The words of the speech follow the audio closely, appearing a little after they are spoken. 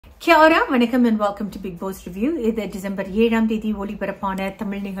Kia ora, vanakkam and welcome to BiggBoss Review. இது December 7ஆம் தேதி ஒளிபரப்பான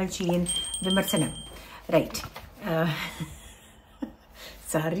தமிழ் நிகழ்ச்சியின் விமர்சனம். ரைட்,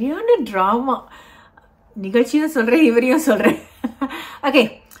 சரியான டிராமா. நிகழ்ச்சியும் சொல்றேன், இவரையும் சொல்றேன். Okay,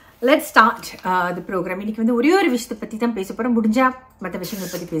 let's start the program. இன்னைக்கு வந்து ஒரே ஒரு விஷயத்தை பற்றி தான் பேச போகிறோம். முடிஞ்சா மற்ற விஷயங்களை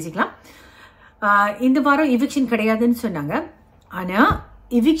பற்றி பேசிக்கலாம். இந்த வாரம் இவிக்ஷன் கிடையாதுன்னு சொன்னாங்க. ஆனால்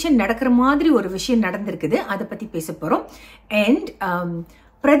இவிக்ஷன் நடக்கிற மாதிரி ஒரு விஷயம் நடந்திருக்குது. அதை பற்றி பேச போகிறோம். அண்ட்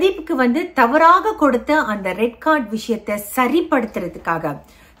பிரதீப்க்கு வந்து தவறாக கொடுத்த அந்த ரெட் கார்டு விஷயத்தை சரிப்படுத்துறதுக்காக,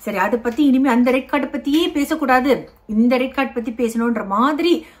 சரி அதை பத்தி இனிமே அந்த ரெட் கார்டை பத்தியே பேசக்கூடாது, இந்த ரெட் கார்டு பத்தி பேசணும்ன்ற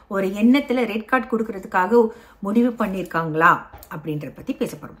மாதிரி ஒரு எண்ணத்துல ரெட் கார்டு கொடுக்கறதுக்காக முடிவு பண்ணிருக்காங்களா அப்படின்றத பத்தி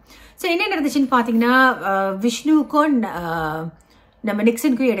பேச போறோம். ஸோ என்ன நடந்துச்சுன்னு பாத்தீங்கன்னா, விஷ்ணுவுக்கும் நம்ம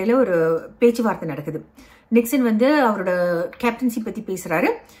நிக்சனுக்கும் இடையில ஒரு பேச்சுவார்த்தை நடக்குது. நிக்சன் வந்து அவரோட கேப்டன்சி பத்தி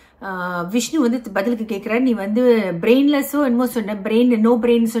பேசுறாரு. விஷ்ணு வந்து பதிலுக்கு கேட்கிறாரு, நீ வந்து பிரெயின்லெஸ்ஸோ என்னமோ சொன்ன, நோ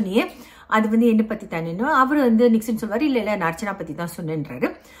பிரெயின் சொன்னியே, அது வந்து என்ன பத்தி தானே. அவர் வந்து நிக்சன் சொல்வாரு, இல்ல நான் அர்ச்சனா பத்தி தான் சொன்னேன்றாரு.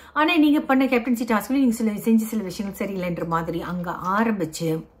 ஆனா நீங்க பண்ண கேப்டன்சி டாஸ்க்ல நீங்க செஞ்ச சில விஷயங்கள் சரியில்லைன்ற மாதிரி அங்க ஆரம்பிச்சு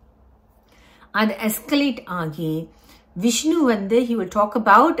அது எஸ்கலேட் ஆகி விஷ்ணு வந்து he will talk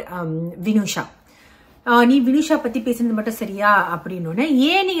about Vinusha. நீ வினுஷா பத்தி பேசுனது மட்டும் சரியா அப்படின்னு,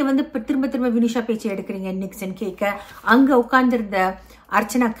 ஏன் நீங்க வந்து திரும்ப திரும்ப வினுஷா பேச்சு எடுக்கிறீங்க நிக்சன் கேட்க, அங்க உட்கார்ந்துருந்த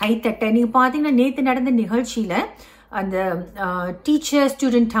அர்ச்சனா கைத்தட்ட. நீங்க பாத்தீங்கன்னா நேத்து நடந்த நிகழ்ச்சியில அந்த டீச்சர்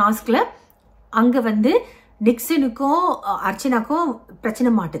ஸ்டூடெண்ட் டாஸ்க்ல அங்க வந்து நிக்சனுக்கும் அர்ச்சனாக்கும்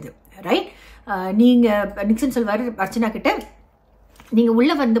பிரச்சனை மாட்டுது. ரைட், நீங்க நிக்சன் சொல்வாரு அர்ச்சனா கிட்ட, நீங்க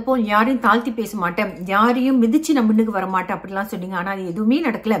உள்ள வந்தப்போ யாரையும் தாழ்த்தி பேச மாட்டேன், யாரையும் மிதிச்சு நான் முன்னுக்கு வர மாட்டேன் அப்படிலாம் சொன்னீங்க. ஆனா அது எதுவுமே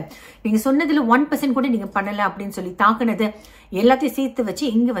நடக்கல, நீங்க சொன்னதுல 1% கூட நீங்க பண்ணல அப்படின்னு சொல்லி தாக்குனது எல்லாத்தையும் சேர்த்து வச்சு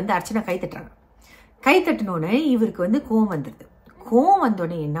இங்க வந்து அர்ச்சனா கை தட்டுறாங்க. கை தட்டினோடனே இவருக்கு வந்து கோவம் வந்துடுது. கோவம்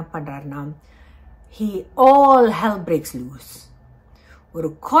வந்தோடனே என்ன பண்றாருன்னா, all hell breaks loose. ஒரு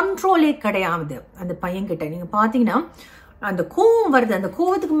கண்ட்ரோலே கிடையாது அந்த பையன்கிட்ட. நீங்க பாத்தீங்கன்னா அந்த கோவம் வருது, அந்த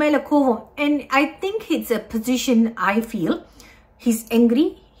கோவத்துக்கு மேல கோவம். And I think it's a position I feel he's angry.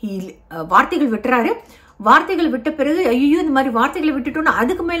 வார்த்தைகள் விட்டுறாரு. வார்த்தைகள் விட்ட பிறகு ஐயோ இந்த மாதிரி வார்த்தைகளை விட்டுட்டோம்னா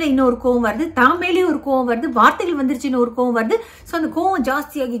அதுக்கு மேல இன்னொரு கோவம் வருது, தான் மேலேயே ஒரு கோவம் வருது, வார்த்தைகள் வந்துருச்சுன்னு ஒரு கோவம் வருது. ஸோ அந்த கோவம்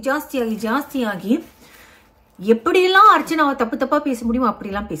ஜாஸ்தியாகி ஜாஸ்தியாகி ஜாஸ்தியாகி எப்படியெல்லாம் அர்ச்சனாவை தப்பு தப்பா பேச முடியுமோ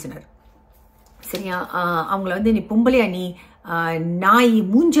அப்படிலாம் பேசினார். சரியா, அவங்கள வந்து நீ பொம்பளையா, நீ நாய்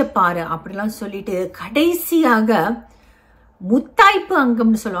மூஞ்சப்பாரு அப்படிலாம் சொல்லிட்டு கடைசியாக முத்தாய்ப்பு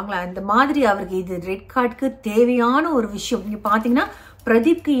அங்கம்னு சொல்லுவாங்களா, அந்த மாதிரி அவருக்கு இது ரெட் கார்டுக்கு தேவையான ஒரு விஷயம். நீங்க பாத்தீங்கன்னா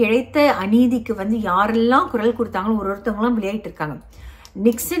பிரதீப்க்கு இழைத்த அநீதிக்கு வந்து யாரெல்லாம் குரல் கொடுத்தாங்களோ ஒருத்தவங்களாம் விளையாட்டு இருக்காங்க.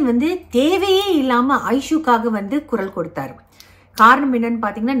 நிக்சன் வந்து தேவையே இல்லாம ஐஷுக்காக வந்து குரல் கொடுத்தாரு. காரணம் என்னன்னு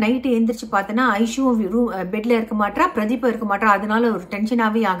பாத்தீங்கன்னா, நைட்டு எந்திரிச்சு பார்த்தோன்னா ஐஷுவும் பெட்ல இருக்க மாட்டா, பிரதீபம் இருக்க மாட்டா, அதனால ஒரு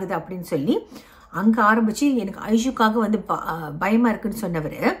டென்ஷனாவே ஆகுது அப்படின்னு சொல்லி அங்க ஆரம்பிச்சு எனக்கு ஐஷுக்காக வந்து பயமா இருக்குன்னு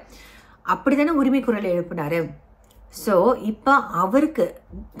சொன்னவர் அப்படித்தானே உரிமை குரல் எழுப்பினாரு. ஸோ இப்போ அவருக்கு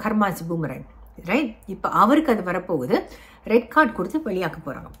கர்மாஸ் பூமரன், ரைட், இப்போ அவருக்கு அது வரப்போகுது. ரெட் கார்டு கொடுத்து வெளியாக்க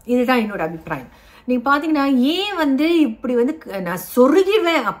போறாங்க. இதுதான் என்னோட அபிப்பிராயம். நீங்க பாத்தீங்கன்னா ஏன் வந்து இப்படி வந்து நான்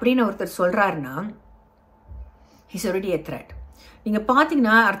சொருகிடுவேன் அப்படின்னு ஒருத்தர் சொல்றாருன்னா, ஹிஸ் ஆல்ரெடி எ த்ரெட். நீங்க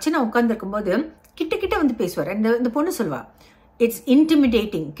பாத்தீங்கன்னா அர்ச்சனா உட்கார்ந்து இருக்கும்போது கிட்ட கிட்ட வந்து பேசுவார். இந்த பொண்ணு சொல்வா, இட்ஸ்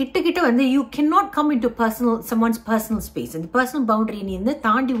இன்டிமிடேட்டிங். கிட்ட கிட்ட வந்து you can not come in to someone's personal space. இந்த பர்சனல் பவுண்டரி நீ வந்து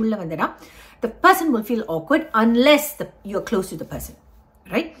தாண்டி உள்ள வந்தனா the person will feel awkward unless you are close to the person,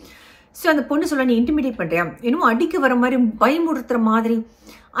 right? So அந்த பொண்ணு சொல்ல, நீ இன்டிமிடேட் பண்றியா, இன்னும் அடிக்க வர மாதிரி பயமுறுத்துற மாதிரி,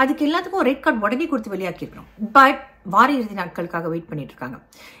 அதுக்கு எல்லாத்துக்கும் ரெட் கார்டு உடனே கொடுத்து வெளியாக்கிருக்கிறோம். பட் வார இறுதி நாட்களுக்காக வெயிட் பண்ணிட்டு இருக்காங்க.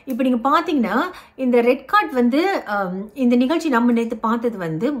 இப்போ நீங்க பாத்தீங்கன்னா இந்த ரெட் கார்டு வந்து இந்த நிகழ்ச்சி நம்ம நேற்று பார்த்தது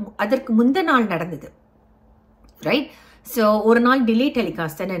வந்து அதற்கு முந்த நாள் நடந்தது, ரைட்? ஸோ ஒரு நாள் டிலே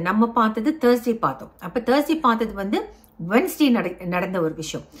டெலிகாஸ்ட் நம்ம பார்த்தது Thursday பார்த்தோம். அப்போ Thursday பார்த்தது வந்து வென்ஸ்டே நடந்த ஒரு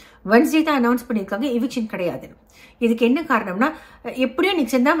விஷயம். வென்ஸ்டே தான் அனௌன்ஸ் பண்ணியிருக்காங்க இவிக்ஷன் கிடையாது. இதுக்கு என்ன காரணம்னா, எப்படியும்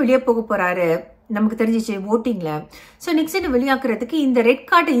நிக்சன் தான் வெளியே போக போறாரு நமக்கு தெரிஞ்சிச்சு ஓட்டிங்ல. ஸோ நிக்சனை வெளியாக்குறதுக்கு இந்த ரெட்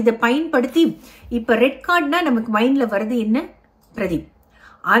கார்டை இதை பயன்படுத்தி, இப்போ ரெட் கார்டுனா நமக்கு மைண்ட்ல வருது என்ன, பிரதீப்.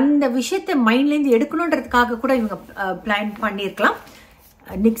 அந்த விஷயத்தை மைண்ட்ல இருந்து எடுக்கணுன்றதுக்காக கூட இவங்க பிளான் பண்ணியிருக்கலாம்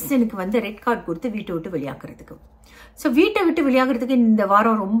நிக்சனுக்கு வந்து ரெட் கார்டு கொடுத்து வீட்டை விட்டு வெளியாக்குறதுக்கு. ஸோ வீட்டை விட்டு வெளியாகிறதுக்கு இந்த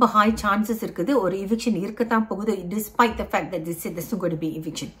வாரம் ரொம்ப ஹாய் சான்சஸ் இருக்குது. ஒரு இவிக்ஷன் இருக்கத்தான் போகுது, despite the fact that this is going to be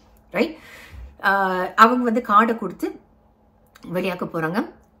இவிக்ஷன், right? அவங்க வந்து கார்டை கொடுத்து வெளியாக்க போறாங்க.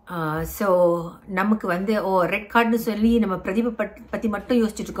 ஸோ நமக்கு வந்து ரெட் கார்டுன்னு சொல்லி நம்ம பிரதீப பத்தி மட்டும்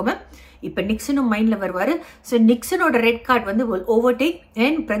யோசிச்சுட்டு இருக்கோமே, இப்போ நிக்சனும் மைண்ட்ல வருவாரு. ஸோ நிக்சனோட ரெட் கார்டு வந்து ஓவர்டேக்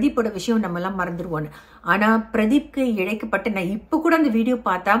அண்ட் பிரதீப்போட விஷயம் நம்ம எல்லாம் மறந்துடுவோன்னு. ஆனா பிரதீப்க்கு இழைக்கப்பட்ட, நான் இப்போ கூட அந்த வீடியோ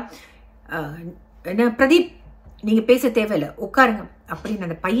பார்த்தா என்ன, பிரதீப் நீங்க பேச தேவையில்லை, உட்காருங்க அப்படின்னு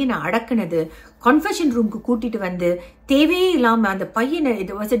அந்த பையனை அடக்குனது, கன்ஃபெஷன் ரூமுக்கு கூட்டிட்டு வந்து தேவையே இல்லாம அந்த பையனை,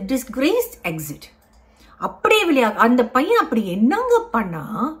 it was a disgraced exit. அப்படியே அந்த பையன் அப்படி என்னங்க பண்ணா,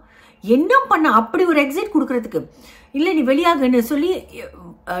 அப்படி ஒரு எக்ஸிட் கொடுக்கறதுக்கு, இல்ல நீ வெளியாகுன்னு சொல்லி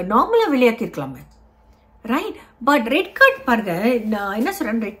நார்மலா வெளியாக்கி இருக்கலாமே, ரைட்? பட் ரெட் கார்டு பாருங்க, நான் என்ன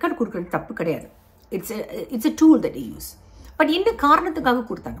சொல்றேன், ரெட் கார்டு கொடுக்கறது தப்பு கிடையாது. It's a tool that you use. But என்ன காரணத்துக்காக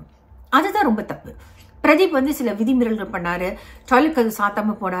கொடுத்தாங்க, அதுதான் ரொம்ப தப்பு. பிரதீப் வந்து சில விதிமீறல்கள் பண்ணாரு, டாய்லெட் கதவு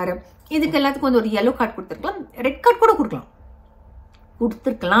சாத்தாம போனாரு, இதுக்கு எல்லாத்துக்கும் வந்து ஒரு yellow கார்டு கொடுத்துருக்கலாம், ரெட் கார்டு கூட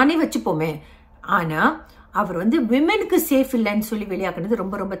கொடுத்துருக்கலான்னே வச்சுப்போமே. ஆனா அவர் வந்து விமெனுக்கு சேஃப் இல்லைன்னு சொல்லி வெளியாக்குனது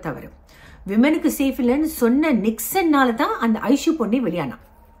ரொம்ப ரொம்ப தவறு. விமெனுக்கு சேஃப் இல்லைன்னு சொன்ன நிக்சன்னால தான் அந்த ஐஷு பொண்ணே வெளியானா.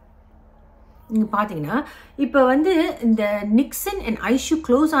 நீங்க பாத்தீங்கன்னா இப்ப வந்து இந்த நிக்சன் அண்ட் ஐஷு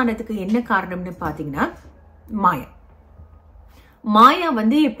க்ளோஸ் ஆனதுக்கு என்ன காரணம்னு பாத்தீங்கன்னா, மாயா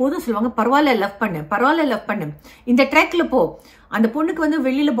வந்து எப்போதும் சொல்லுவாங்க, பரவாயில்ல லவ் பண்ணு, இந்த ட்ராக்ல போ, அந்த பொண்ணுக்கு வந்து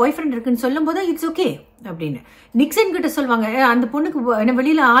வெளியில பாய் ஃப்ரெண்ட் இருக்குன்னு சொல்லும் போது இட்ஸ் ஓகே அப்படின்னு. நிக்சன் கிட்ட சொல்லுவாங்க, அந்த பொண்ணுக்கு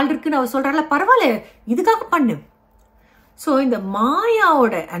வெளியில ஆள் இருக்குன்னு அவர் சொல்றாள், பரவாயில்ல இதுக்காக பண்ணு. ஸோ இந்த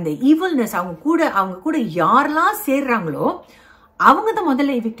மாயாவோட அந்த ஈவல்னஸ், அவங்க கூட யாரெல்லாம் சேர்றாங்களோ அவங்க தான்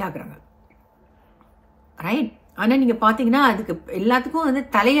முதல்ல எவிக்ட் ஆகுறாங்க, ரைட்? ஆனா நீங்க பாத்தீங்கன்னா அதுக்கு எல்லாத்துக்கும் வந்து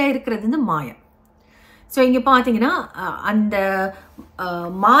தலையா இருக்கிறது வந்து மாயா. ஸோ இங்க பாத்தீங்கன்னா அந்த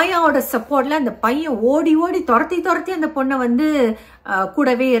மாயாவோட சப்போர்ட்ல அந்த பையன் ஓடி துரத்தி அந்த பொண்ணை வந்து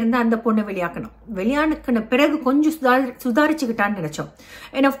கூடவே இருந்து அந்த பொண்ணை வெளியாக்குன பிறகு கொஞ்சம் சுதாரிச்சுக்கிட்டான்னு நினைச்சோம்.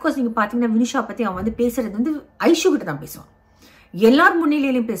 அண்ட் ஆஃப்கோர்ஸ் நீங்க பாத்தீங்கன்னா வினிஷா பத்தி அவன் வந்து பேசுறது வந்து ஐஷு கிட்ட தான் பேசுவான், எல்லார்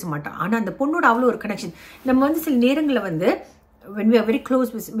முன்னிலையிலையும் பேச மாட்டான். ஆனா அந்த பொண்ணோட அவ்வளோ ஒரு கனெக்ஷன். நம்ம வந்து சில நேரங்களில் வந்து when we are very close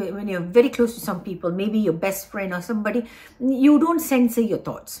when you are very close to some people, maybe your best friend or somebody, you don't censor your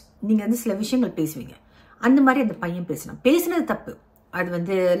thoughts. நீங்க வந்து சில விஷயங்கள் பேசுவீங்க, அந்த மாதிரி அந்த பையன் பேசினது தப்பு. அது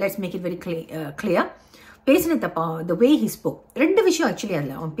வந்து let's make it very clear. பேசினது தப்பா, the way he spoke. ரெண்டு விஷயம் ஆக்சுவலி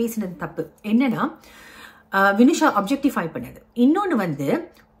அதில் அவன் பேசினது தப்பு. என்னன்னா வினிஷா அப்ஜெக்டிஃபை பண்ணது, இன்னொன்று வந்து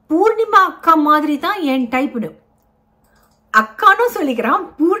பூர்ணிமா அக்கா மாதிரி தான் என் டைப்னு அக்கானும் சொல்லிக்கிறான்,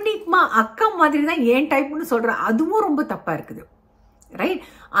 பூர்ணிமா அக்கா மாதிரி தான் என் டைப்னு சொல்றான். அதுவும் ரொம்ப தப்பா இருக்குது, ரைட்?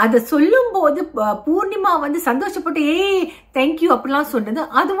 அதை சொல்லும் போது பூர்ணிமா வந்து சந்தோஷப்பட்டு ஏய் தேங்க்யூ அப்படிலாம் சொன்னது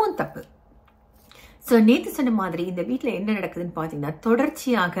அதுவும் தப்பு. ஸோ நேற்று சொன்ன மாதிரி இந்த வீட்டில் என்ன நடக்குதுன்னு பார்த்தீங்கன்னா,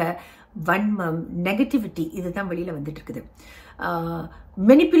 தொடர்ச்சியாக வன்மம், நெகட்டிவிட்டி இதுதான் வெளியில வந்துட்டு இருக்குது.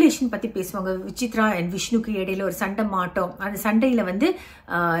 மெனிப்புலேஷன் பத்தி பேசுவாங்க. விசித்ரா அண்ட் விஷ்ணுக்கு இடையில ஒரு சண்டை மாட்டோம், அந்த சண்டையில வந்து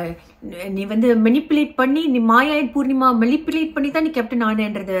நீ வந்து மெனிப்புலேட் பண்ணி, நீ மாயா பூர்ணிமா மெனிப்புலேட் பண்ணி தான் நீ கேப்டன்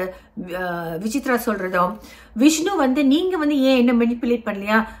ஆனன்றது விசித்ரா சொல்றதும், விஷ்ணு வந்து நீங்க வந்து ஏன் என்ன மெனிப்புலேட்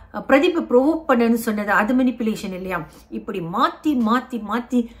பண்ணலையா, பிரதீப்பை ப்ரொவோக் பண்ணுன்னு சொன்னது அது மெனிப்புலேஷன் இல்லையா, இப்படி மாத்தி மாத்தி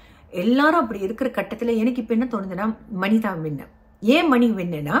மாத்தி எல்லாரும் அப்படி இருக்கிற கட்டத்துல எனக்கு இப்ப என்ன தோணுதுன்னா, மணி தான் வின்ன. ஏன் மணி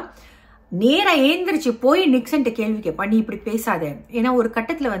வின்னா, நேரா ஏந்திரிச்சு போய் நிக்சன் கேள்வி கேட்பா, நீ இப்படி பேசாத. ஏன்னா ஒரு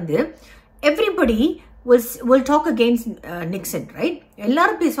கட்டத்துல வந்து everybody will talk against Nixon, right?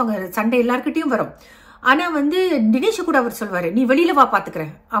 எல்லாரும் பேசுவாங்க, சண்டை எல்லார்கிட்டையும் வரும். ஆனா வந்து தினேஷ் கூட அவர் சொல்வாரு, நீ வெளியில வா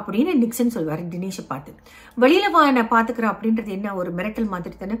பாத்துக்கிறேன் அப்படின்னு நிக்சன் சொல்வாரு தினேஷை பார்த்து. வெளியில வா நான் பாத்துக்கிறேன் அப்படின்றது என்ன ஒரு மிரட்டல்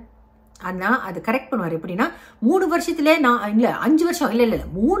மாதிரி தானே. ஆனா அது கரெக்ட் பண்ணுவார். எப்படின்னா 3 வருஷத்துல நான் இல்ல 5 வருஷம் இல்ல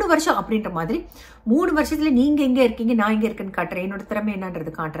 3 வருஷம் அப்படின்ற மாதிரி, 3 வருஷத்துல நீங்க எங்க இருக்கீங்க, நான் எங்க இருக்கேன்னு காட்டுறேன், என்னோட திறமை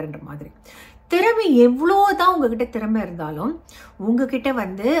என்னன்றது காட்டுறேன்ற மாதிரி. திறமை எவ்வளவுதான் உங்ககிட்ட திறமை இருந்தாலும் உங்ககிட்ட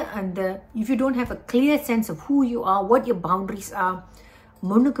வந்து அந்த if you don't have a clear sense of who you are, what your boundaries are,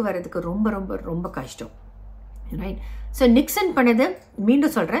 முன்னுக்கு வர்றதுக்கு ரொம்ப ரொம்ப ரொம்ப கஷ்டம், ரைட்? ஸோ நிக்சன் பண்ணது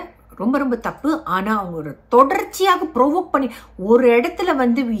மீண்டும் சொல்றேன் ரொம்ப ரொம்ப தப்பு. ஆனா அவங்க ஒரு தொடர்ச்சியாக ப்ரோவோக் பண்ணி ஒரு இடத்துல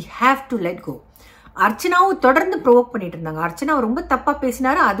வந்து we have to let go. அர்ச்சனாவும் தொடர்ந்து ப்ரோவோக் பண்ணிட்டு இருந்தாங்க. அர்ச்சனா ரொம்ப தப்பா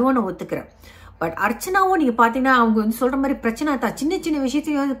பேசினாரு, அதுவும் நான் ஒத்துக்கிறேன். பட் அர்ச்சனாவும் நீங்க பாத்தீங்கன்னா அவங்க வந்து சொல்ற மாதிரி பிரச்சனை தான், சின்ன சின்ன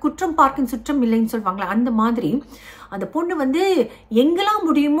விஷயத்தையும் குற்றம் பார்க்கும் சுற்றம் இல்லைன்னு சொல்லுவாங்களா, அந்த மாதிரி அந்த பொண்ணு வந்து எங்கெல்லாம்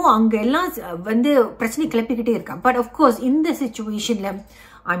முடியுமோ அங்க எல்லாம் வந்து பிரச்சனை கிளப்பிக்கிட்டே இருக்கா. பட் ஆஃப்கோர்ஸ் இந்த சிச்சுவேஷன்ல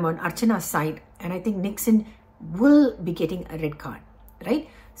I'm on Archana side and I think Nixon will be getting a red card, right?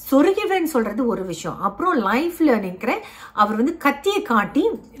 சொருகிடுவேன்னு சொல்றது ஒரு விஷயம். அப்புறம் லைஃப்ல நினைக்கிறேன் அவர் வந்து கத்தியை காட்டி,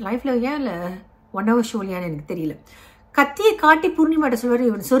 லைஃப்ல ஏன் இல்லை 1 hour ஷோலியான்னு எனக்கு தெரியல, கத்தியை காட்டி பூர்ணிமாட்ட சொல்வாரு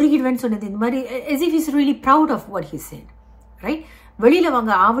இவன் சொருகிடுவேன்னு சொன்னது இந்த மாதிரி as if he's really proud of what he said, right? வெளியில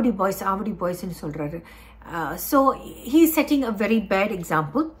வாங்க ஆவடி பாய்ஸ்ன்னு சொல்றாரு. So he's setting a very bad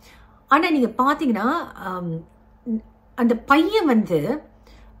example. ஆனா நீங்க பாத்தீங்கன்னா அந்த பையன் வந்து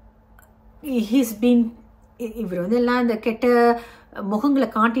இவர் வந்து எல்லாம் இந்த கெட்ட முகங்களை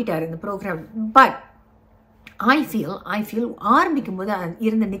காட்டிட்டாரு இந்த ப்ரோக்ராம். பட் ஐ ஃபீல் ஆரம்பிக்கும் போது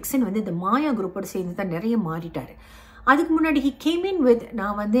இருந்த நிக்சன் வந்து இந்த மாயா குரூப்போட சேர்ந்து தான் நிறைய மாறிட்டாரு. அதுக்கு முன்னாடி ஹி கேம் இன் வித்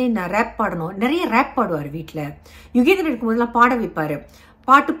நான் ரேப் பாடணும், நிறைய ரேப் பாடுவார் வீட்டில். யுகேந்திரன் இருக்கும்போதெல்லாம் பாட வைப்பாரு,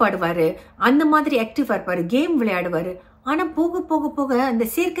 பாட்டு பாடுவார், அந்த மாதிரி ஆக்டிவாக இருப்பார், கேம் விளையாடுவார். ஆனால் போக போக போக அந்த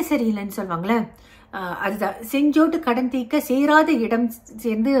சேர்க்க சரியில்லைன்னு சொல்லுவாங்களே, அதுதான் செஞ்சோட்டு கடன் தீர்க்க சேராத இடம்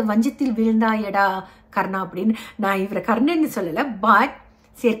சேர்ந்து வஞ்சத்தில் வீழ்ந்தாயடா கர்ணா அப்படின்னு. நான் இவரை கர்ணன்னு சொல்லலை, பட்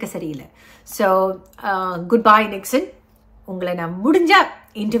சேர்க்க சரியில்லை. So good bye Nixon. உங்களை நான் முடிஞ்சா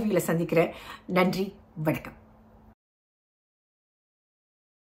இன்டர்வியூவில் சந்திக்கிறேன். நன்றி, வணக்கம்.